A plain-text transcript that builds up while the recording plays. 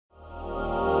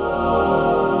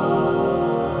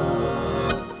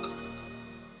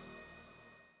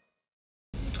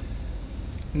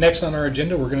Next on our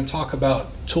agenda, we're going to talk about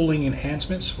tooling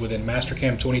enhancements within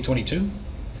Mastercam 2022.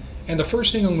 And the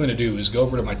first thing I'm going to do is go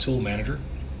over to my tool manager.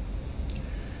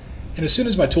 And as soon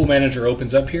as my tool manager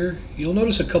opens up here, you'll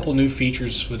notice a couple new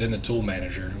features within the tool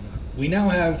manager. We now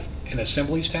have an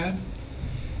Assemblies tab,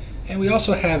 and we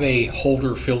also have a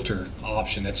holder filter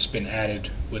option that's been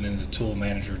added within the tool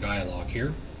manager dialog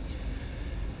here.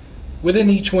 Within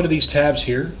each one of these tabs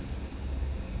here,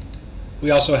 we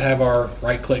also have our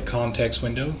right-click context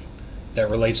window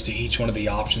that relates to each one of the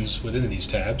options within these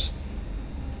tabs.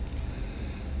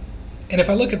 And if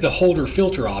I look at the holder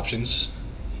filter options,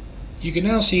 you can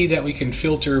now see that we can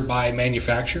filter by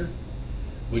manufacturer,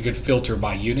 we could filter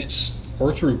by units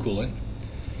or through coolant,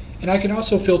 and I can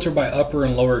also filter by upper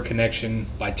and lower connection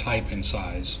by type and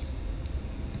size.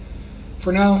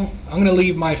 For now, I'm going to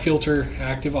leave my filter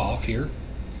active off here.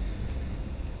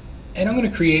 And I'm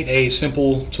going to create a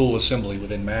simple tool assembly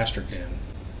within Mastercam.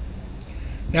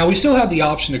 Now we still have the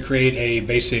option to create a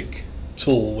basic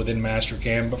tool within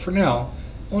Mastercam, but for now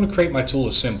I want to create my tool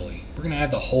assembly. We're going to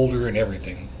add the holder and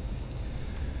everything.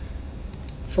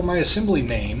 For my assembly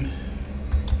name,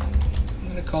 I'm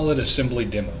going to call it Assembly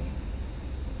Demo.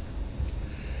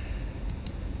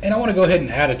 And I want to go ahead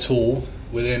and add a tool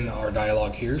within our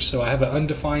dialog here. So I have an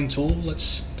undefined tool.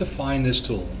 Let's define this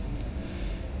tool.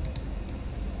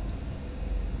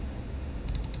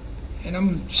 And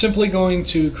I'm simply going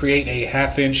to create a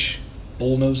 1/2"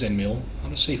 bullnose end mill. I'm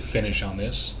going to say finish on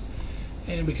this.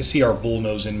 And we can see our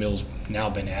bullnose end mill's now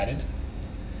been added.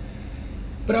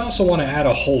 But I also want to add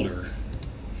a holder.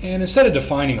 And instead of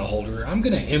defining a holder, I'm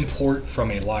going to import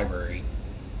from a library.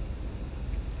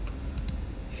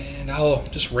 And I'll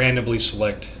just randomly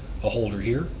select a holder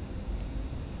here.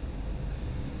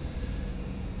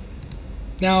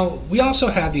 Now, we also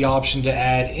have the option to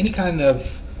add any kind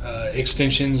of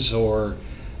extensions or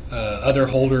other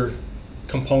holder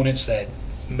components that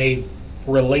may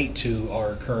relate to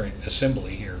our current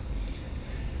assembly here.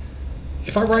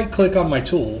 If I right click on my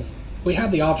tool, we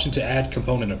have the option to add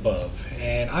component above,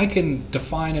 and I can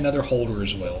define another holder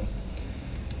as well.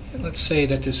 And let's say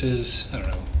that this is, I don't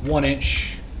know, 1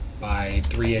 inch by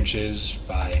 3 inches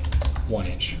by 1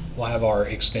 inch. We'll have our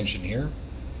extension here.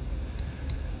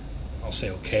 I'll say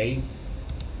OK.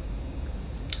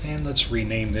 And let's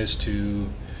rename this to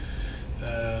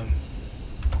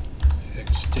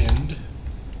extend.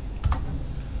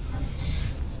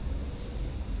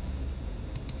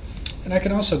 And I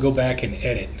can also go back and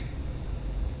edit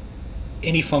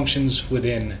any functions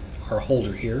within our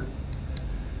holder here.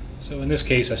 So in this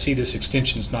case, I see this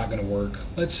extension is not going to work.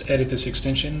 Let's edit this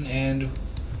extension, and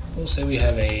we'll say we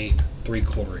have a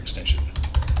 3/4 extension.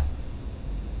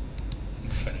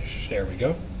 Finish. There we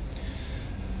go.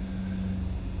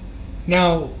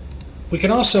 Now, we can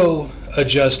also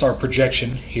adjust our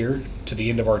projection here to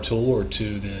the end of our tool or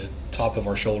to the top of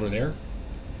our shoulder there.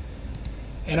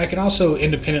 And I can also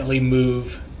independently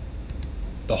move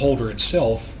the holder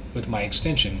itself with my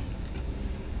extension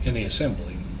in the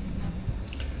assembly.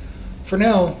 For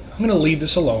now, I'm going to leave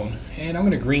this alone, and I'm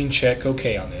going to green check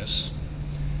OK on this.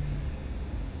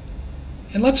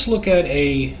 And let's look at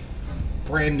a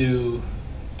brand new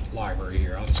library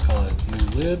here. I'll just call it new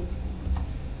lib.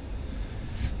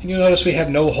 And you'll notice we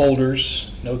have no holders,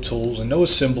 no tools, and no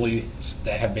assemblies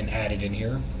that have been added in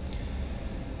here.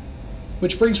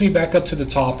 Which brings me back up to the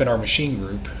top in our machine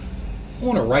group. I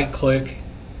want to right click,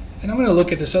 and I'm going to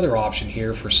look at this other option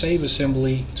here for Save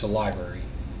Assembly to Library.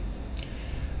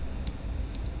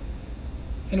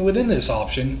 And within this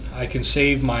option, I can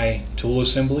save my tool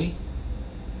assembly,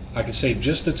 I can save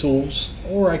just the tools,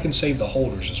 or I can save the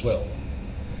holders as well.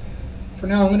 For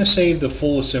now, I'm going to save the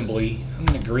full assembly. I'm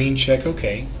going to green check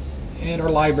OK, and our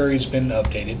library has been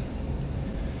updated.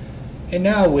 And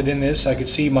now within this, I can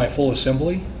see my full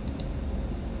assembly.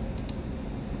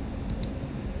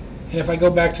 And if I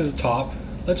go back to the top,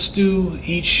 let's do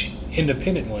each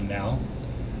independent one now.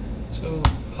 So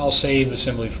I'll save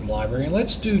assembly from library, and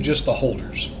let's do just the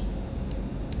holders.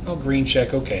 I'll green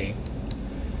check OK.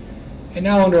 And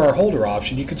now under our holder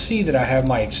option, you can see that I have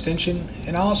my extension,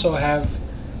 and I also have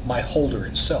my holder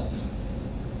itself.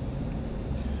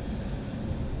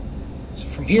 So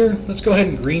from here, let's go ahead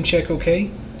and green check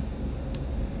OK.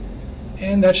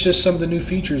 And that's just some of the new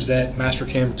features that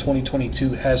Mastercam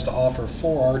 2022 has to offer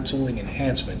for our tooling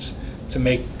enhancements to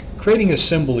make creating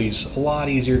assemblies a lot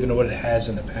easier than what it has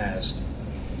in the past.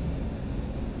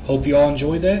 Hope you all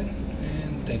enjoyed that,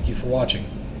 and thank you for watching.